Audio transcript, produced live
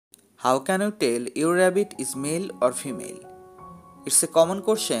How can you tell your rabbit is male or female? It's a common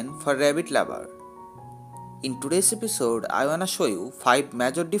question for rabbit lover. In today's episode, I wanna show you 5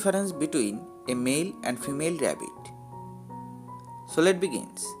 major differences between a male and female rabbit. So let's begin.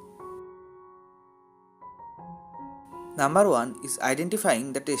 Number 1 is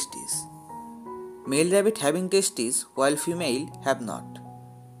identifying the testes. Male rabbit having testes while female have not.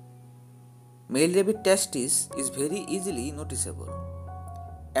 Male rabbit testis is very easily noticeable.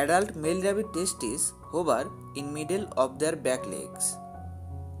 Adult male rabbit testes hover in middle of their back legs.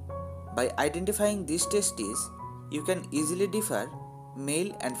 By identifying these testes, you can easily differ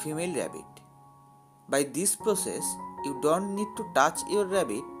male and female rabbit. By this process, you don't need to touch your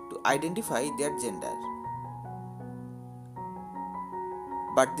rabbit to identify their gender.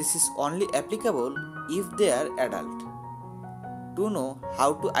 But this is only applicable if they are adult. To know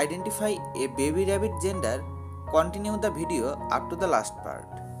how to identify a baby rabbit gender, continue the video up to the last part.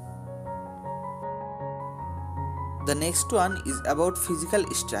 The next one is about physical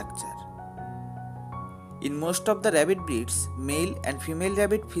structure. In most of the rabbit breeds, male and female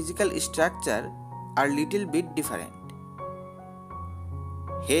rabbit physical structure are little bit different.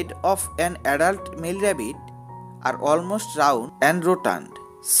 Head of an adult male rabbit are almost round and rotund.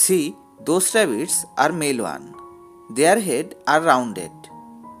 See, those rabbits are male one. Their head are rounded.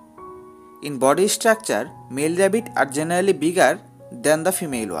 In body structure, male rabbit are generally bigger than the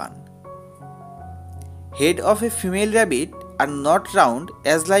female one. Head of a female rabbit are not round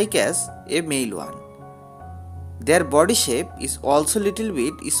as a male one. Their body shape is also little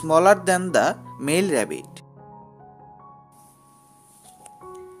bit smaller than the male rabbit.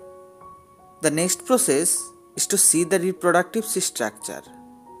 The next process is to see the reproductive structure.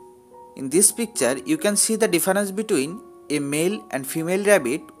 In this picture, you can see the difference between a male and female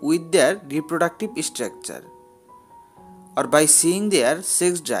rabbit with their reproductive structure, or by seeing their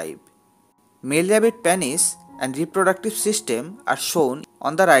sex drive. Male rabbit penis and reproductive system are shown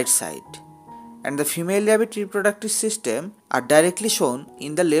on the right side, and the female rabbit reproductive system are directly shown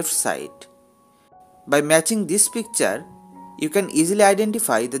in the left side. By matching this picture, you can easily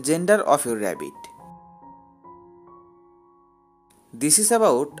identify the gender of your rabbit. This is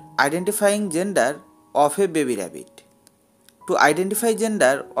about identifying gender of a baby rabbit. To identify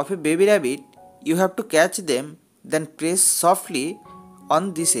gender of a baby rabbit, you have to catch them, then press softly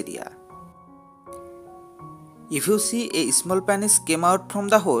on this area. If you see a small penis came out from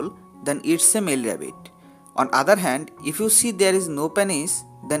the hole, then it's a male rabbit. On other hand, if you see there is no penis,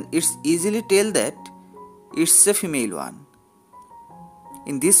 then it's easily tell that it's a female one.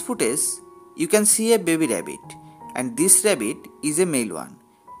 In this footage, you can see a baby rabbit, and this rabbit is a male one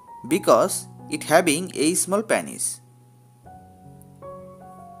because it having a small penis.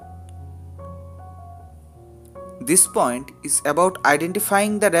 This point is about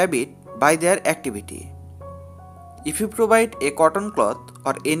identifying the rabbit by their activity. If you provide a cotton cloth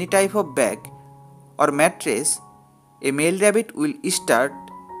or any type of bag or mattress, a male rabbit will start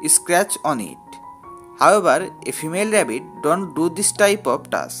scratch on it. However, a female rabbit don't do this type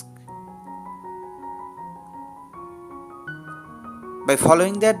of task. By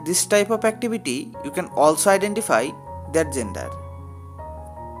following this type of activity, you can also identify their gender.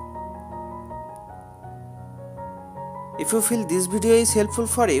 If you feel this video is helpful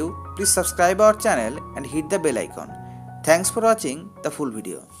for you, please subscribe our channel and hit the bell icon. Thanks for watching the full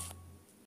video.